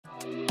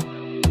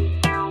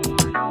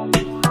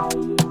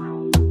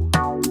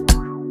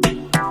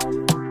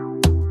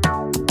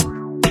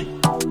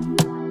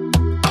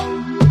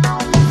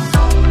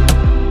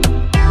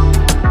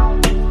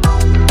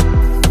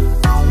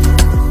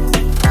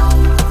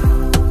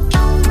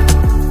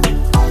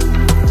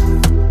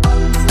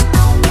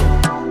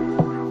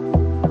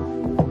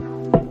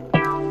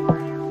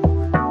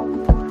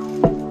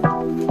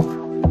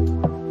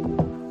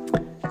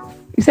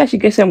You said she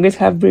gets I'm going to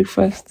have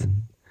breakfast.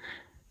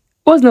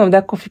 What's the name of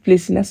that coffee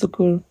place in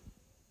Asokoro?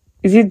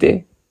 Is it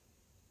there?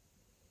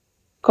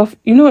 Coffee.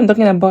 You know what I'm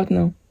talking about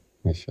now?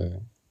 Mishai.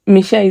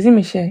 Mishai. Is it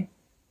Mishai?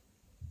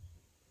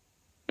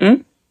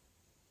 If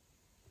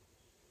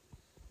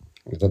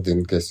that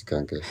didn't guess, you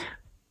can guess.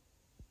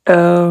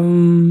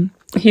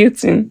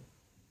 Hilton.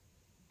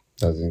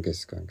 That didn't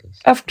guess, you can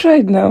guess. I've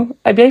tried now.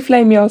 I bet you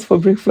fly me out for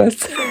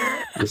breakfast.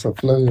 Yes, I'm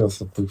flying you out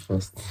for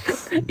breakfast.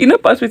 You know,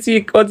 what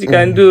you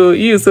can do.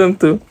 You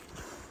something.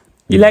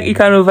 You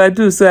can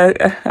overdo. So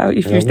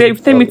if you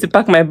tell me to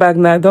pack my bag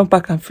now, don't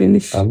pack and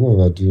finish. I'm not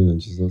overdoing in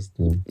Jesus'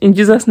 name. In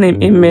Jesus'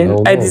 name,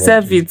 amen. I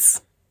deserve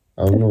it.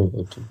 I'm not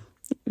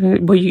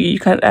overdoing. But you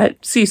can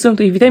see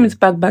something. If you tell me to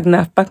pack bag now,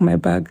 I've packed my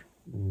bag.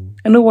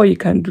 I know what you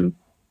can do.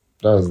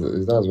 That's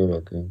where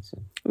we're going to.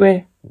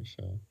 Where?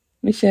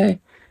 Mishai.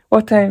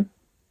 What time?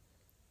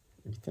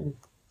 I think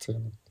 10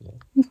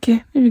 o'clock.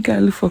 Okay, maybe we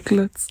can look for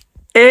clothes.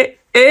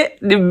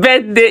 The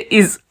birthday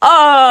is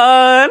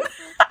on.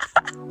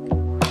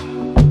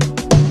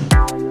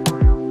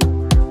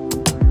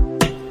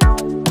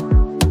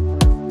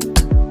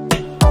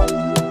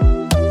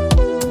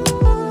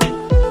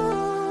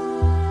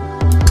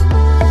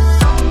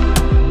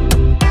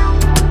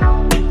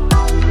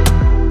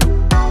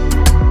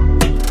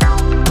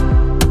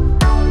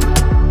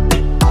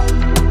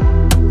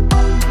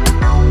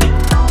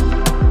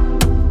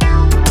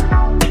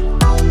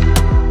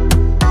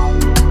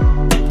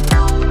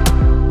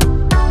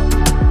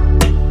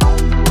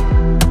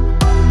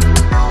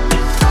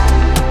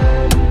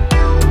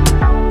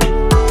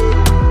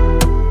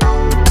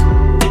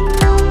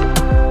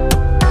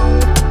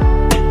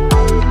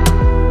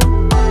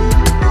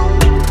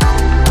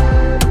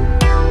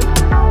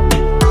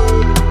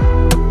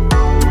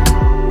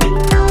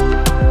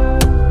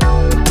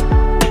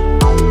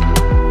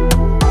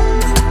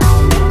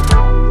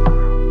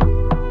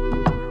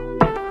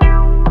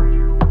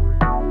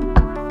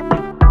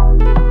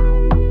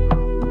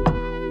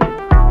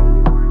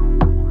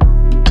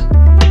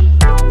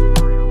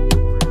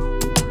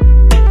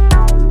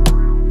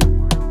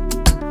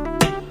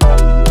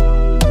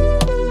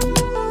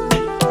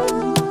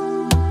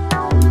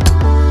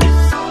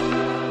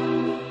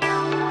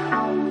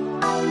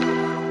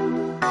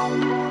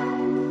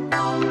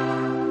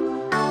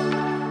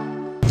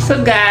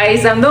 So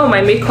guys, I'm done with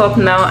my makeup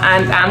now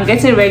and I'm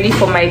getting ready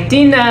for my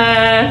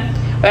dinner.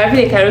 We're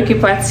having a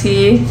karaoke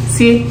party.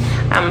 See,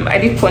 I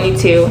did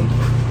ponytail,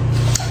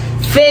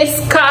 face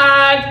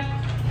card.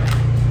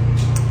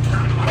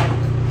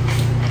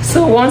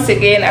 So once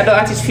again, Adult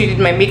Artistry did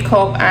my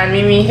makeup and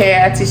Mimi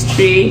Hair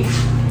Artistry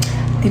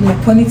did my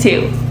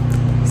ponytail.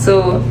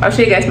 So I'll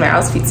show you guys my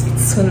outfit.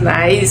 It's so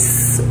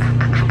nice.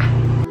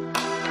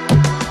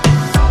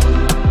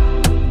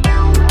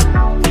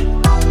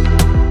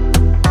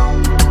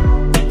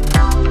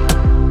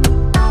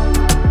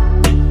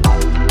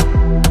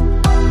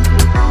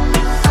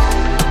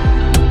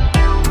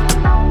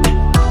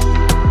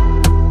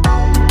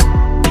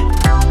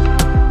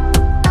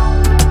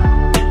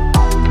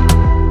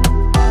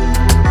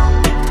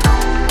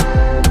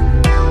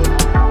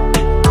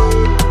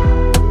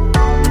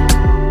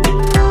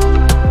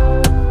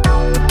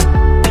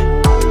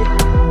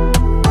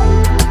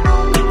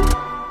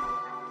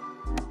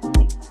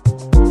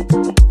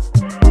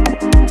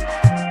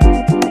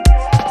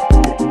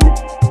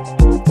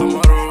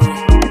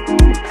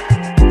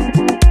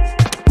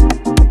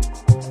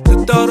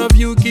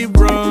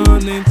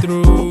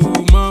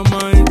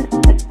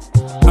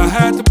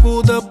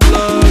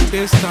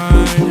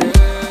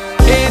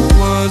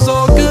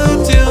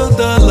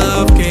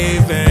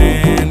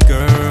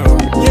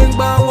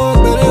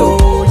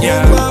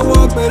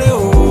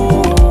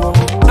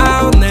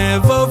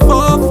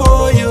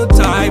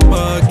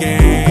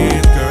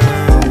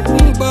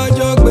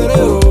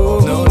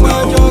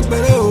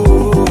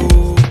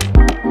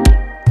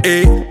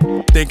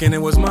 Thinking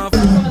it was my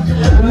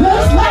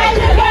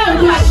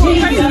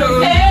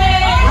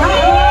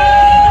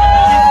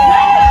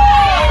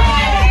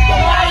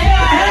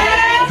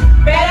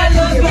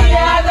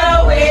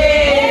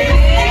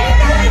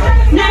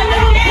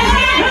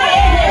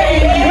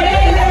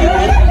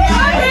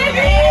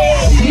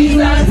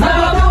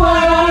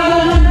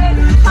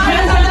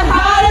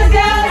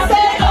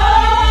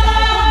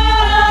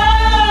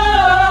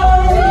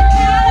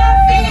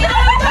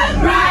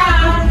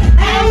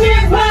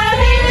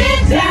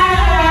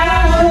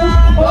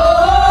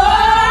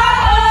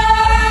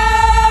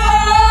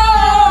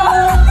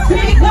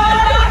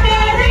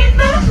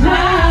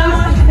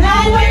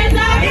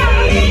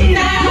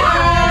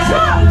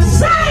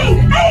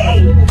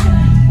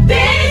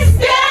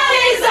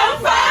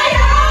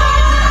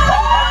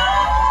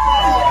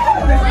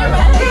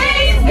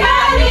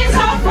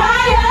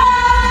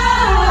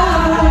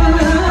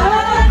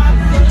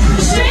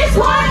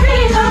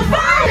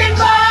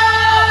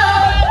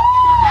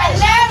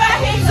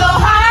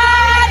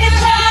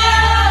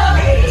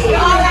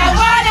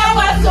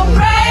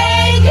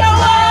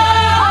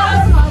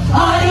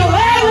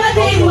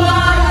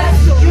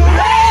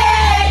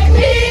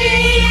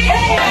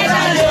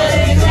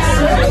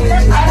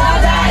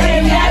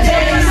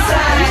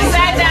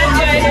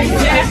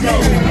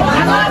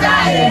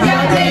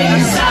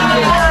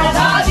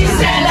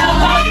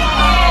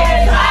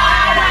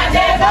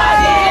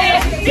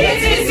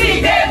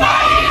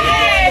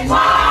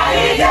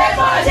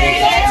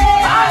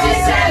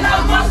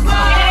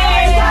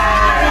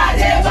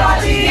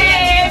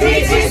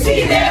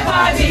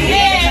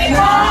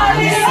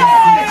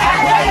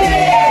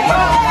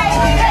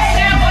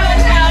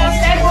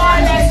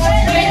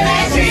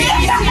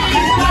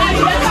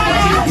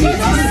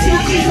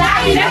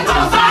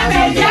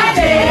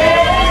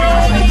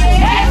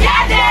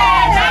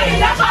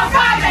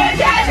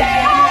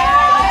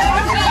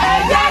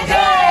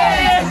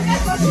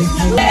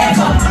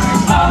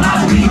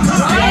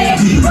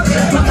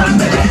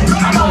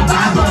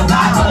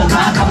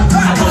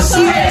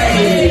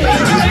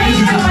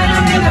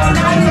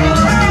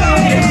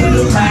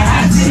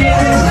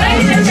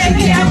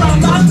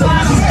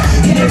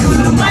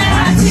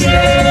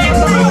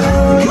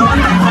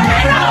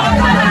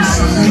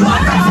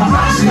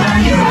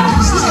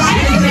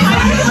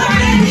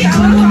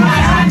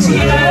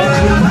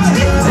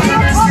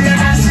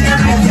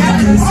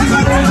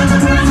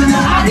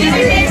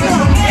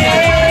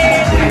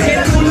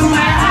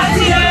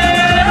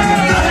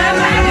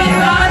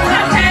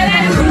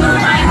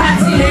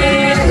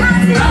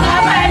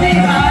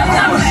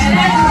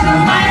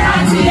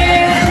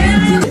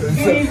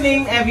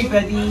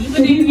everybody.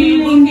 Good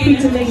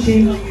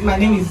evening. My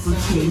name is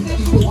Buchi.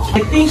 I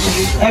think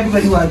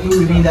everybody will agree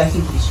with me that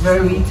she's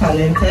very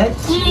talented.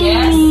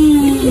 Yes.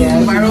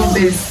 Yeah, Maro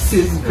is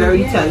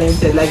very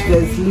talented. Like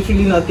there's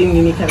literally nothing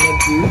Nini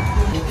cannot do.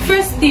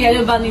 First thing I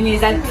know about Nini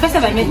is that first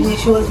time I met Nini,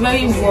 she was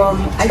very warm.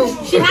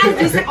 She has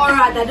this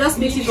aura that just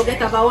makes you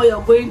forget about what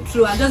you're going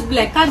through and just be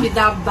like, can't be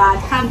that bad,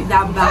 can't be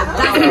that bad.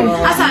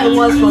 That's how it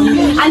was for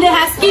me. And then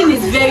her skin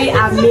is very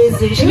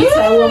amazing. She makes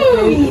my work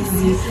very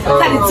easy.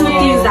 Those are the two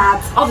things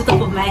that off the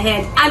top of my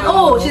head. And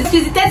oh, she's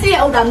the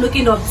 30-year-old I'm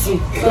looking up to.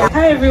 Yeah.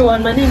 Hi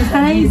everyone, my name is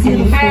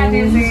Daisy.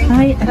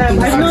 Hi,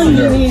 I've known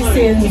Nini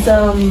since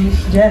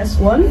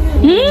JS1.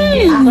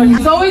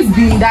 It's always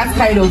been that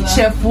kind of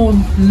cheerful,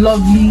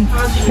 lovely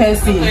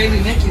person,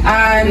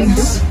 and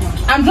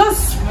I'm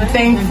just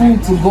thankful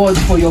to God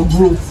for your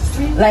growth.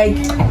 Like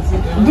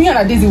me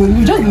and Daisy,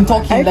 we've just been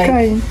talking. Like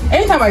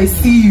anytime I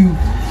see you,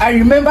 I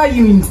remember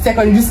you in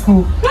secondary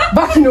school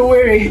back in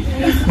Owerri,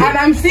 and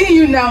I'm seeing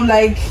you now.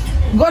 Like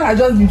God has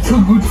just been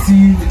too good to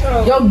you.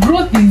 Your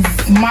growth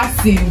is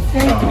massive,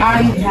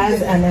 and She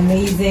has an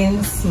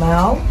amazing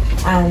smile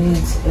and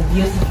a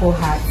beautiful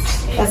heart.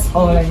 That's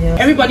all I know.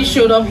 everybody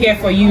showed up here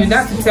for you.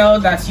 That's to tell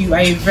that you are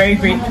a very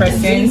great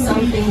person.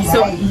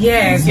 So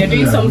yes, you're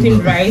doing something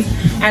right,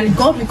 and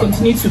God will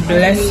continue to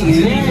bless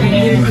you.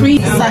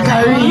 Increase.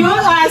 Zachary, you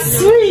are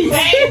sweet.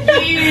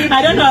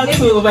 I don't know how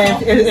to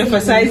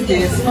emphasize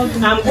this.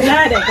 I'm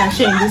glad I can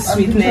share in this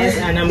sweetness,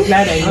 and I'm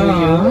glad I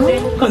know you.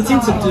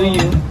 Continue to do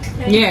you.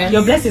 Yeah,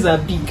 Your blessings are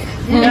big.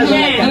 That's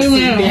what I can say.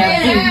 They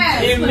are big.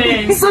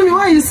 Amen. So why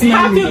are you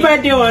smiling? Happy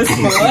birthday once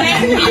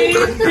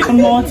more.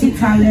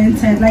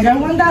 Multi-talented. Like I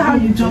wonder how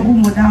you juggle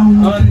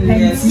modern with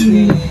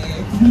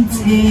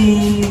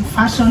a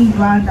fashion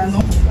brand and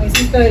all. My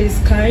sister is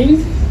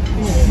kind,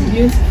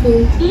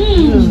 beautiful,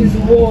 she's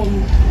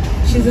warm,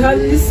 she's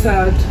hardly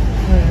sad.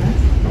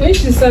 When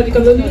she's sad, you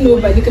can only know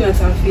by looking at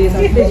her face.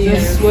 Her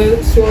face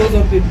just swells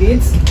up a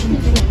bit.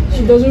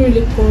 She doesn't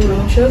really come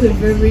around. She has a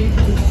very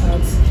good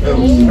heart.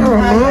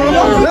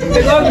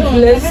 May God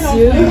bless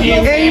you.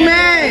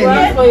 Amen.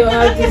 Grant for your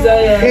heart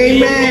desire.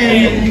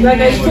 Amen.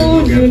 Like I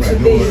told you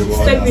today,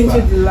 step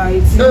into the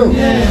light.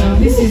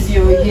 This is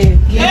your year.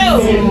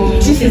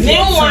 This is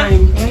your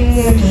time.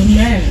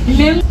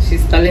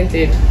 She's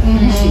talented.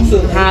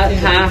 So her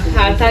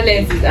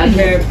talent is at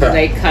her,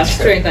 like her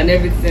strength and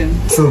everything.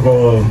 So,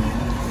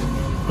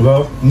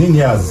 well, Nini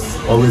has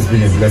always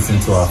been a blessing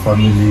to our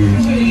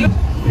family.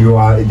 You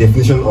are a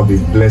definition of a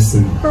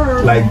blessing.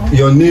 Like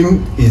your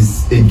name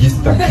is a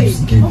gift that keeps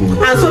giving.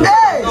 So,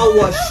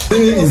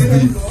 Nini is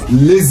the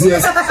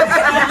laziest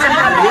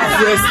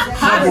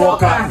hard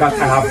worker that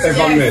I have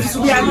ever met.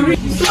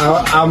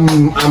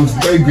 I'm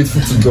very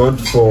grateful to God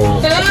for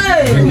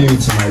bringing you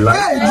into my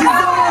life.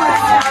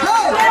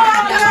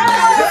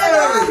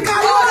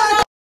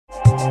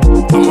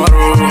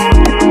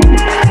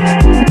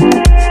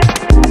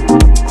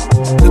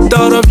 The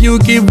thought of you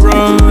keep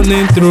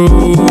running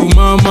through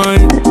my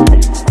mind.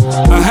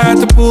 I had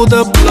to pull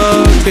the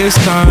plug this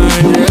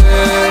time.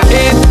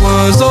 It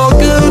was all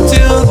good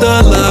till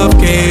the love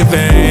cave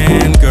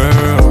in,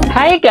 girl.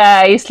 Hi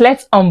guys,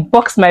 let's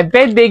unbox my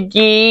birthday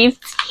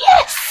gift.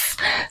 Yes!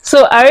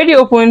 So I already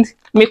opened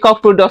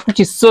makeup products, which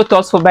is so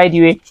thoughtful by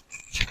the way,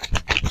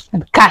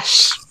 and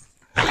cash,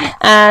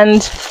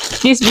 and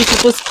this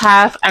beautiful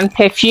scarf and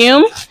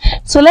perfume.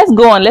 So let's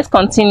go on, let's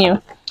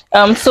continue.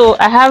 So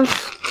I have,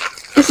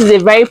 this is a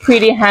very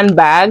pretty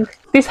handbag.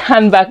 This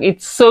handbag,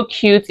 it's so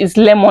cute. It's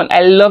lemon.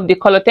 I love the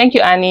color. Thank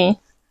you, Annie.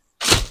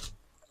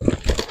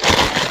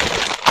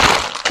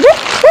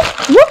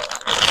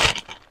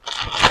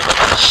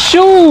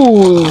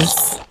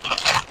 Shoes.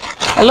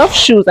 I love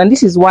shoes, and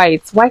this is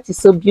white. White is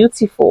so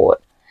beautiful.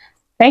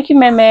 Thank you,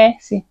 Meme.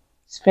 See,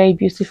 it's very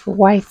beautiful.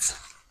 White.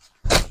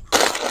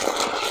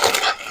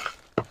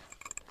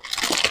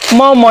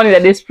 More money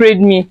that they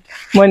sprayed me.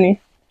 Money.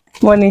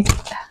 Money.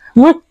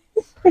 Money.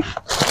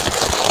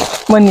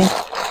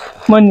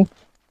 Money.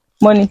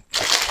 Money.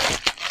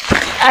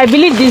 I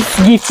believe this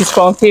gift is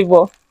from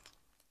Favor.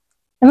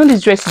 I know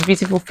this dress is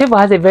beautiful. Favor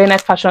has a very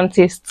nice fashion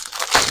taste.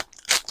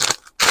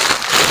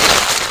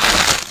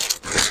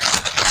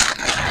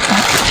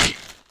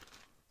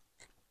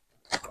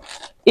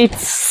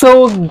 It's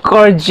so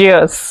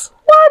gorgeous.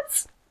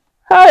 What?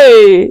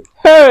 Hey,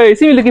 hey,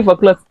 see me looking for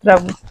clothes to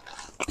travel.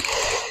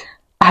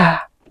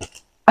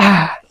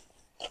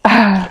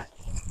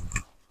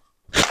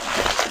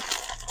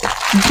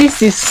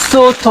 This is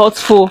so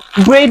thoughtful.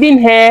 Braiding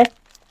hair.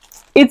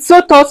 It's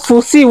so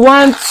thoughtful. See,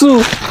 1,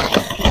 2,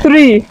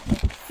 3,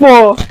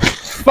 4,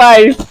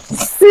 5,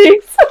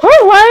 6.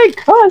 Oh my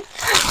god.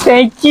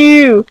 Thank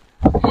you.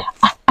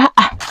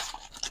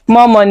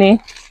 More money.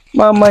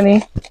 More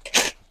money.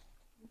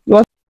 You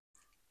want?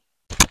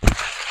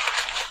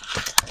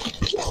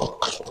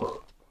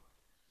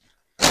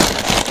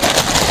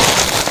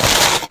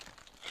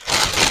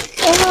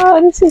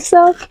 Oh, this is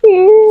so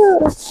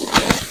cute.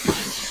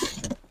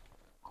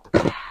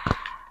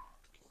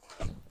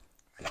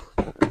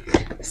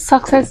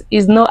 Success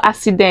is no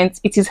accident.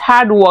 It is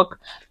hard work,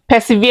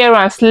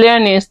 perseverance,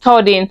 learning,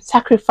 studying,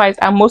 sacrifice,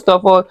 and most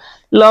of all,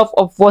 love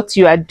of what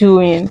you are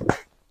doing.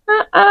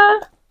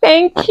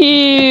 Thank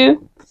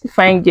you.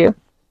 Fine girl.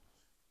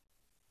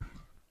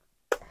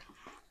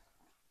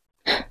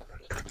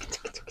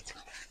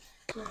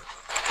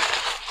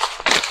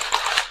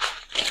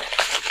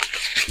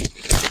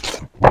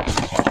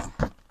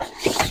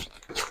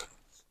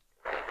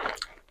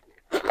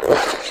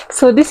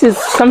 So this is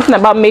something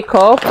about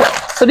makeup.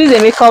 So this is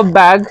a makeup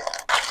bag.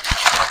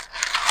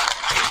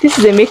 This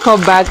is a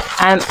makeup bag,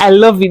 and I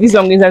love it. This is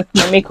what I'm going to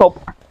my makeup.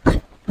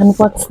 And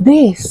what's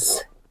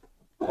this?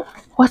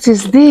 What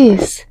is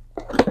this?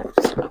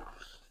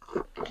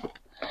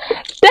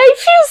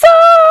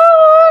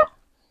 Diffuser!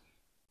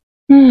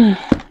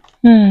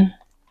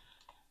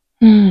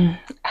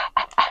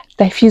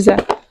 Diffuser.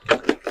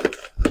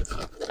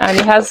 And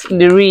it has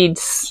the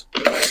reeds.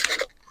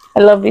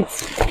 I love it.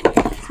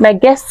 My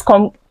guests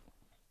come.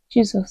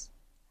 Jesus.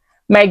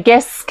 My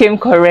guests came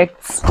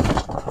correct.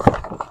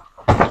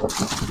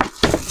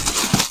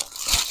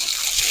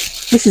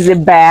 This is a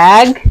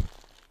bag.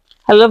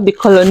 I love the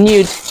color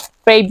nude.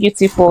 Very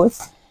beautiful.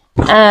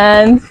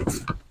 And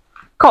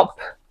cup.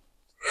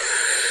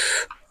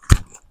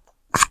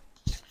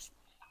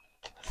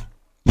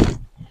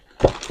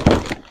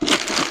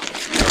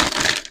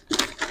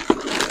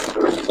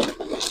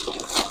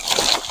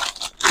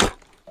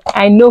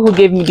 I know who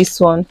gave me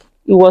this one.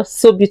 It was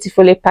so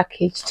beautifully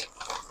packaged.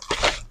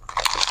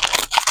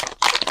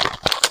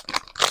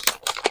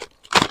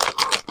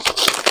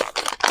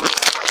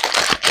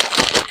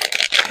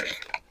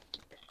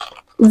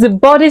 It's a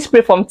body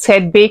spray from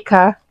Ted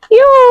Baker.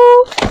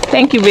 Yo!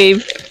 Thank you, babe.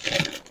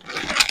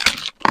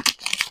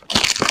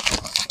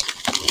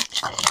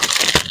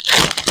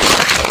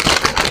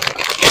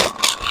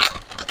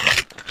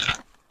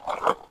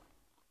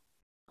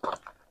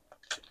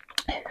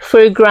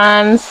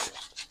 Fragrance,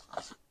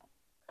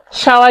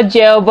 shower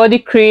gel, body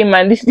cream,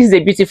 and this is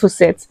a beautiful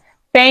set.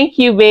 Thank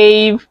you,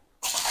 babe.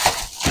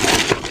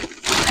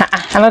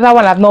 Another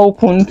one I've not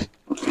opened.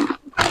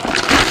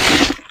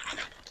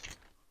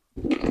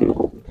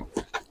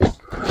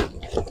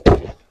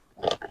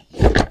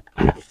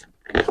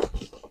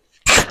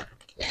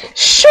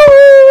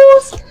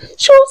 Shoes.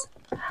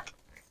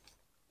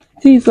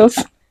 Jesus.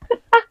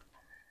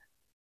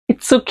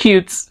 It's so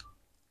cute.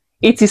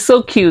 It is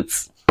so cute.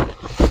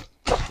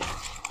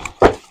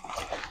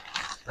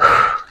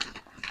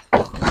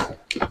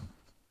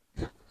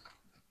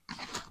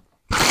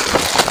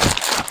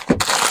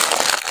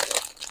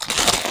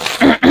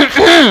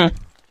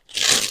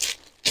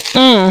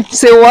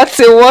 Say what?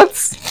 Say what?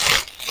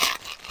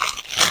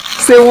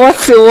 Say what?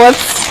 Say what?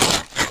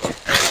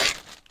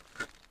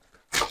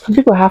 Some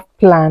people have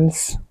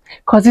plans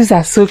because these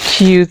are so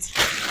cute.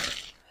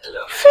 I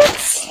love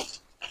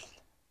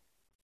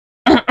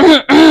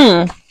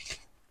it.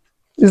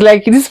 It's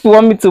like these people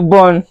want me to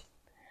burn,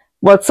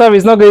 but sorry,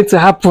 it's not going to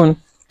happen.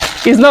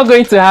 It's not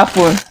going to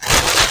happen.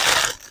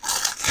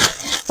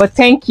 But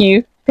thank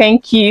you.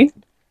 Thank you.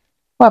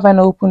 What have I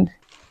not opened?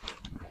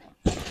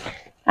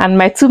 And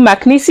my two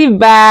magnetic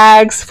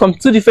bags from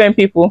two different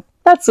people.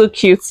 That's so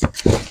cute.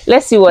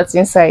 Let's see what's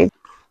inside.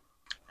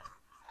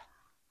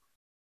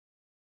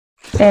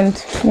 And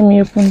let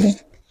me open them.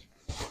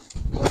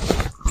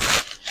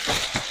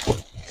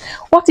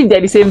 What if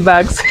they're the same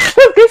bags?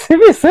 This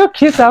is so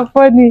cute and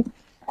funny.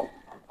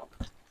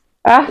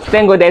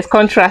 Thank God there's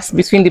contrast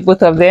between the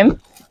both of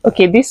them.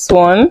 Okay, this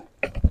one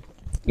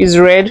is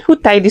red. Who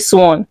tied this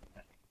one?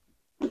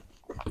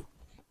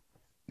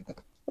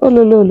 Oh,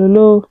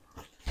 lo.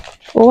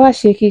 Oh,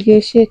 shake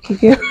it.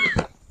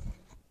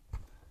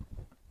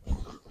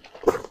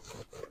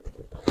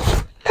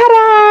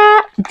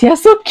 Ta-da! They're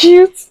so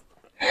cute.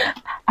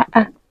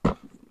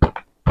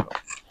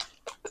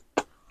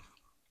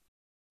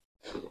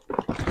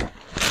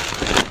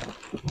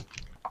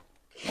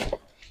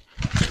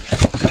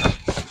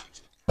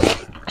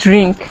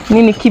 Drink.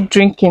 Nini, keep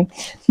drinking.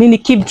 Nini,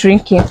 keep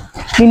drinking.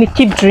 Nini,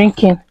 keep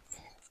drinking.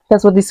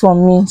 That's what this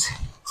one means.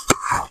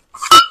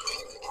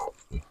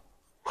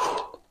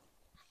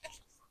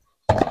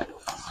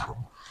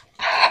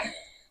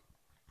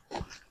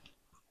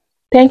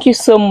 Thank you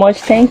so much.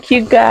 Thank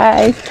you,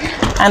 guys.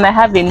 And I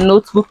have a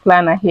notebook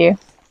planner here.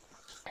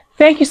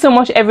 Thank you so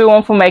much,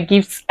 everyone, for my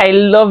gifts. I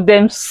love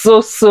them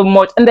so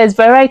much. And there's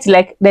variety.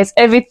 Like, there's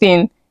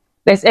everything.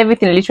 There's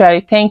everything,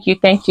 literally. Thank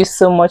you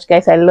so much,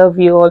 guys. I love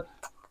you all.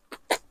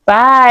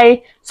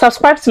 Bye.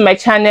 Subscribe to my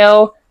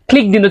channel.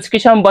 Click the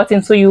notification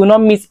button so you will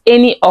not miss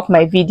any of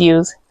my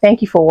videos.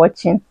 Thank you for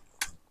watching.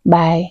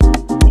 Bye.